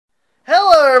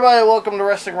everybody, welcome to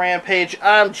Wrestling Rampage.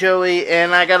 I'm Joey,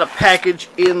 and I got a package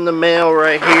in the mail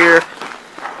right here.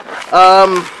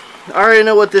 I already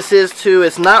know what this is too.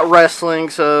 It's not wrestling,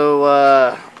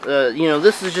 so you know,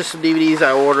 this is just some DVDs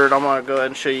I ordered. I'm gonna go ahead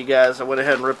and show you guys. I went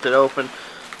ahead and ripped it open.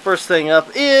 First thing up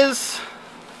is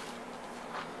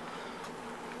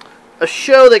a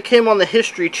show that came on the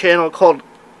History Channel called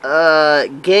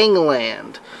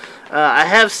Gangland. I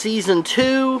have season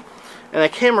 2. And I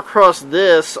came across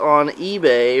this on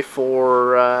eBay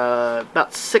for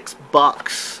about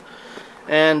 $6.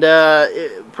 And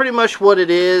pretty much what it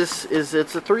is it's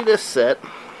a 3-disc set.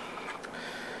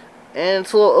 And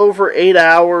it's a little over 8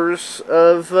 hours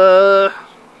of the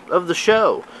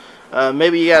show.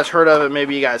 Maybe you guys heard of it,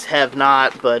 maybe you guys have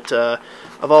not, but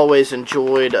I've always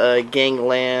enjoyed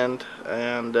Gangland.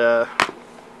 And I'm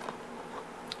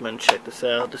going to check this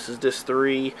out. This is disc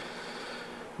 3.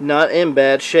 Not in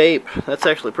bad shape. That's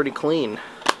actually pretty clean.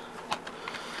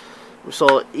 We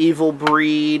saw Evil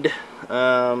Breed,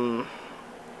 Hunt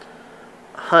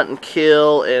and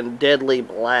Kill, and Deadly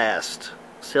Blast.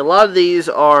 See, a lot of these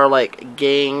are like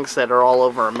gangs that are all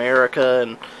over America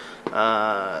and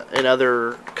in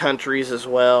other countries as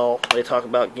well. They talk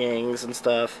about gangs and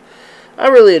stuff. I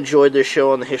really enjoyed this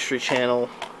show on the History Channel.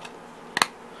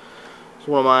 It's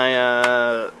one of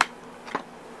my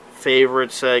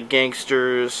favorites,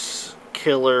 gangsters,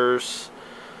 killers,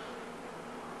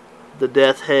 the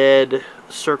Death Head,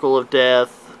 Circle of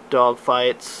Death, dog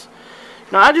fights.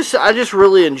 No, I just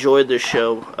really enjoyed this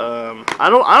show. I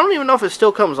don't even know if it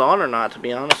still comes on or not, to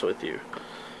be honest with you.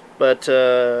 But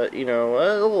you know,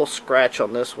 a little scratch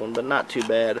on this one, but not too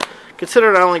bad.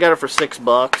 Considering I only got it for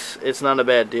 $6, it's not a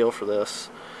bad deal for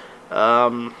this.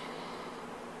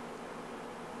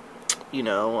 You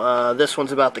know, this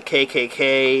one's about the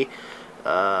KKK.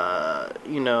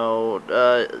 You know,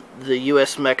 the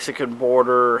U.S.-Mexican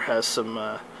border has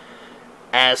some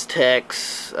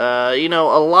Aztecs. You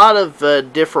know, a lot of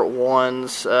different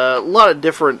ones. A lot of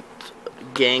different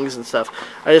gangs and stuff.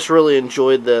 I just really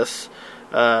enjoyed this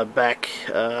back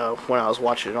when I was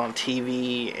watching it on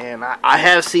TV. And I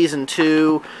have season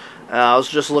 2. I was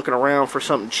just looking around for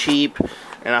something cheap,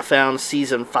 and I found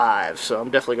season 5, so I'm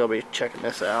definitely going to be checking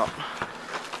this out.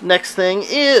 Next thing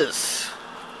is,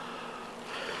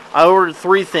 I ordered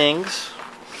 3 things.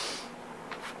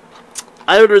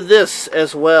 I ordered this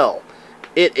as well.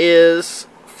 It is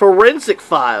Forensic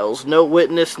Files. No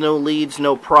witness, no leads,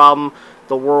 no problem.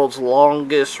 The world's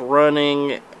longest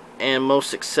running and most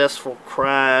successful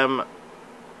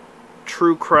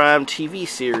true crime TV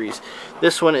series.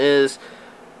 This one is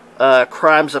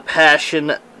Crimes of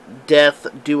Passion, Death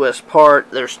Do Us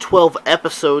Part. There's 12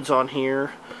 episodes on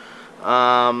here.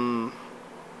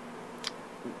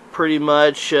 Pretty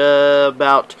much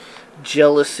about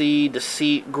jealousy,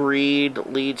 deceit, greed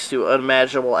leads to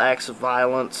unimaginable acts of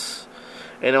violence,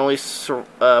 and only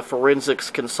forensics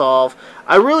can solve.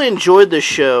 I really enjoyed this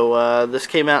show. This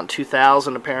came out in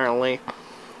 2000 apparently,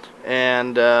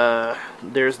 and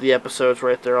there's the episodes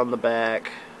right there on the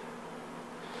back.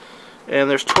 And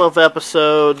there's 12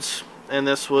 episodes, and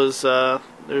this was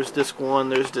there's disc 1,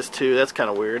 there's disc 2. That's kind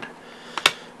of weird,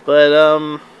 but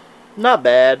not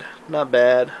bad, not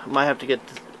bad. I might have to get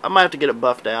it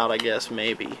buffed out, I guess.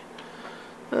 Maybe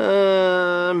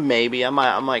maybe I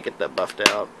might get that buffed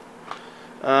out.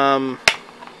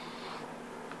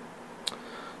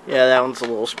 Yeah, that one's a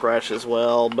little scratched as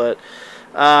well, but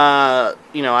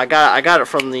you know, I got it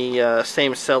from the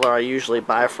same seller I usually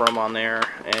buy from on there,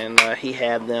 and he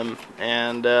had them.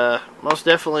 And most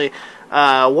definitely,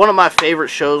 one of my favorite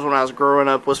shows when I was growing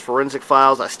up was Forensic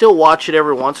Files. I still watch it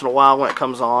every once in a while when it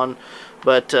comes on,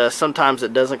 but sometimes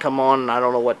it doesn't come on, and I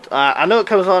don't know what. I know it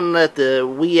comes on at the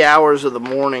wee hours of the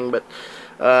morning, but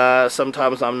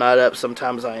sometimes I'm not up,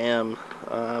 sometimes I am.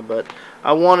 But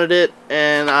I wanted it,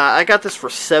 and I got this for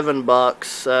 $7.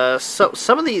 So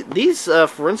some of these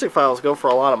Forensic Files go for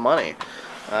a lot of money.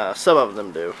 Some of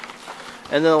them do.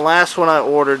 And then the last one I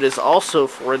ordered is also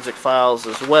Forensic Files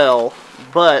as well,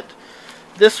 but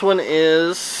this one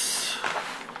is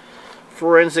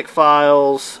Forensic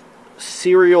Files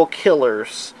Serial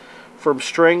Killers, From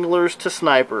Stranglers to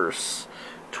Snipers.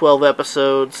 12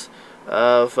 episodes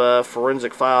of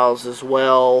Forensic Files as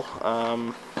well.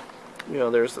 You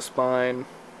know, there's the spine.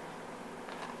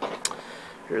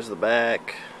 Here's the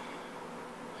back.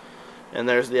 And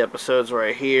there's the episodes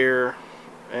right here.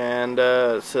 And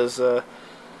it says the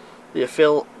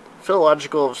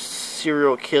philological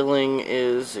serial killing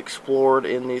is explored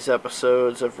in these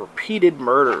episodes of repeated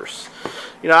murders.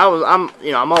 You know,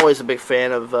 I'm always a big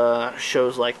fan of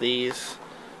shows like these.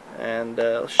 And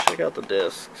let's check out the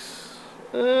discs.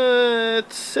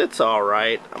 It's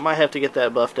alright. I might have to get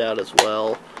that buffed out as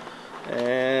well.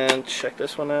 And check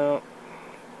this one out.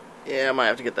 Yeah, I might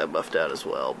have to get that buffed out as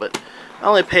well. But I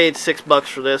only paid $6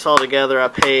 for this. Altogether, I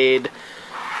paid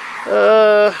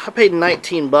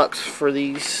 19 bucks for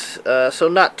these, so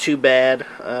not too bad,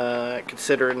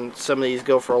 considering some of these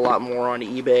go for a lot more on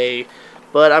eBay.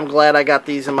 But I'm glad I got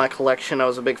these in my collection. I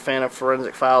was a big fan of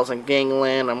Forensic Files and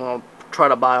Gangland. I'm going to try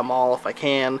to buy them all if I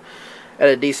can at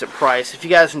a decent price. If you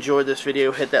guys enjoyed this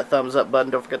video, hit that thumbs up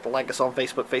button. Don't forget to like us on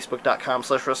Facebook,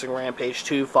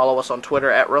 facebook.com/WrestlingRampage2. Follow us on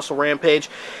Twitter at WrestleRampage.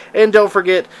 And don't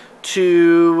forget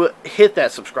to hit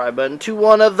that subscribe button to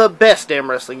one of the best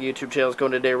damn wrestling YouTube channels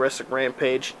going today, Wrestling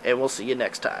Rampage. And we'll see you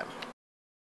next time.